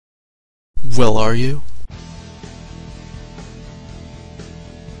Well, are you?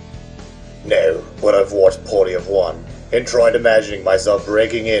 No, but I've watched plenty of one, and tried imagining myself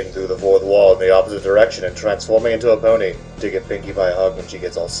breaking in through the fourth wall in the opposite direction and transforming into a pony to get Pinkie by a hug when she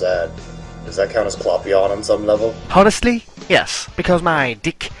gets all sad. Does that count as Cloppion on some level? Honestly, yes, because my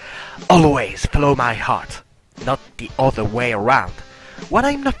dick always follow my heart, not the other way around. When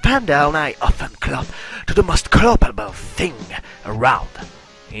I'm not found down, I often clop to the most cloppable thing around.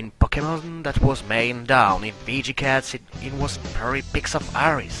 In Pokemon, that was main down. In VG-Cats, it was furry pics of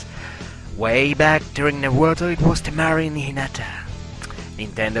Aris. Way back during Naruto, it was Temari and Hinata.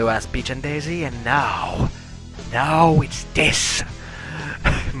 Nintendo has Peach and Daisy, and now it's this.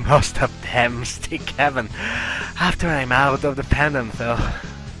 Most of them stick heaven after I'm out of the fandom, so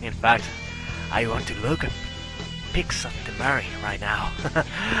in fact, I want to look at pics of Temari right now,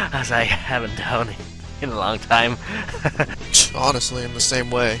 as I haven't done it in a long time. Honestly, I'm the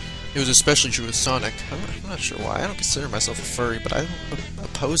same way. It was especially true with Sonic. I'm not sure why. I don't consider myself a furry, but I don't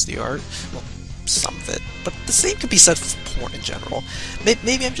oppose the art. Well, some of it. But the same could be said for porn in general.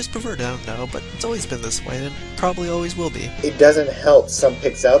 Maybe I'm just perverted, I don't know, but it's always been this way, and probably always will be. It doesn't help some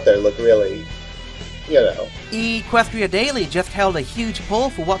pics out there look really, Equestria Daily just held a huge poll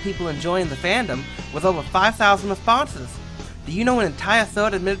for what people enjoy in the fandom, with over 5,000 responses. Do you know an entire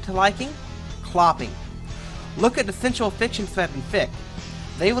third admitted to liking? Clopping. Look at the Sensual Fiction thread in Fic.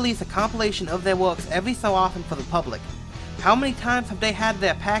 They release a compilation of their works every so often for the public. How many times have they had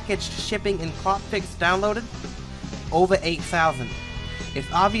their packaged shipping in Cloppfics downloaded? Over 8,000. It's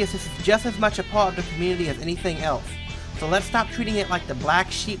obvious this is just as much a part of the community as anything else. So let's stop treating it like the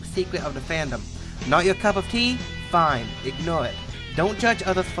black sheep secret of the fandom. Not your cup of tea? Fine, ignore it. Don't judge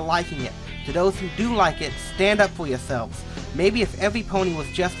others for liking it. To those who do like it, stand up for yourselves. Maybe if every pony was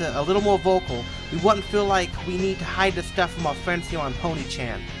just a little more vocal, we wouldn't feel like we need to hide this stuff from our friends here on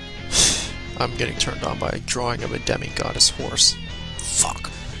Pony-chan. I'm getting turned on by a drawing of a demi-goddess horse.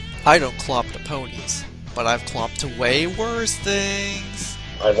 Fuck. I don't clop to ponies, but I've clopped to way worse things.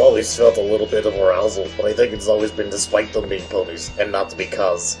 I've always felt a little bit of arousal, but I think it's always been despite them being ponies, and not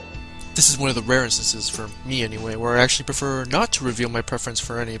because. This is one of the rare instances, for me anyway, where I actually prefer not to reveal my preference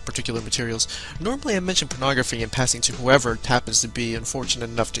for any particular materials. Normally I mention pornography in passing to whoever happens to be unfortunate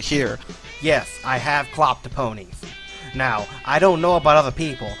enough to hear. Yes, I have clopped to ponies. Now, I don't know about other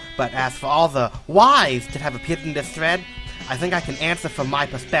people, but as for all the whys that have appeared in this thread, I think I can answer from my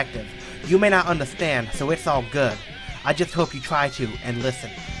perspective. You may not understand, so it's all good. I just hope you try to, and listen.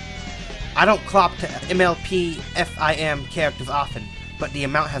 I don't clop to MLP FIM characters often, but the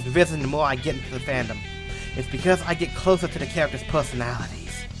amount has risen the more I get into the fandom. It's because I get closer to the characters'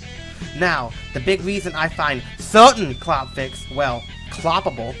 personalities. Now, the big reason I find certain Cloppfics, well,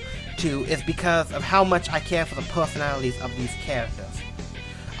 cloppable, too, is because of how much I care for the personalities of these characters.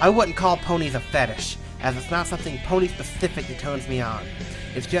 I wouldn't call ponies a fetish, as it's not something pony-specific that turns me on.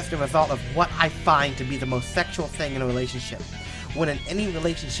 It's just a result of what I find to be the most sexual thing in a relationship. When in any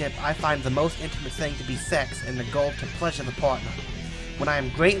relationship, I find the most intimate thing to be sex and the goal to pleasure the partner. When I am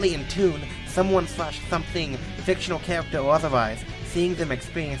greatly in tune, someone/something, fictional character or otherwise, seeing them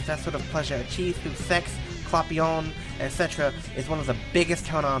experience that sort of pleasure achieved through sex, cloppion, etc. is one of the biggest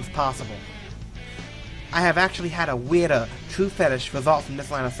turn-ons possible. I have actually had a weirder, true fetish result from this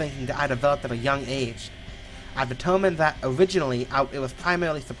line of thinking that I developed at a young age. I've determined that originally it was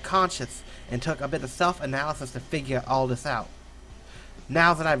primarily subconscious and took a bit of self-analysis to figure all this out.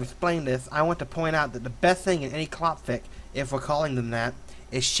 Now that I've explained this, I want to point out that the best thing in any clopfic, if we're calling them that,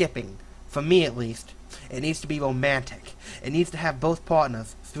 is shipping. For me at least. It needs to be romantic. It needs to have both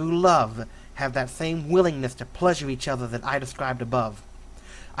partners, through love, have that same willingness to pleasure each other that I described above.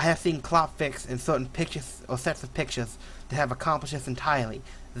 I have seen clopfics in certain pictures or sets of pictures that have accomplished this entirely.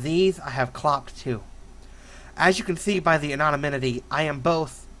 These I have clopped too. As you can see by the anonymity, I am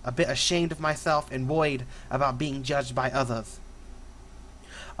both a bit ashamed of myself and worried about being judged by others.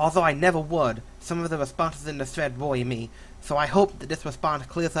 Although I never would, some of the responses in this thread worry me, so I hope that this response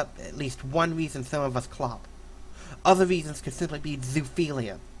clears up at least one reason some of us clop. Other reasons could simply be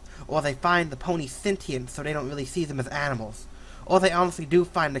zoophilia, or they find the ponies sentient so they don't really see them as animals, or they honestly do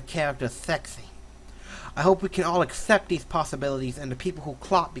find the characters sexy. I hope we can all accept these possibilities and the people who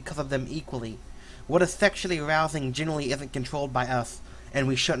clop because of them equally. What is sexually arousing generally isn't controlled by us, and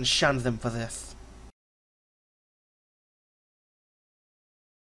we shouldn't shun them for this.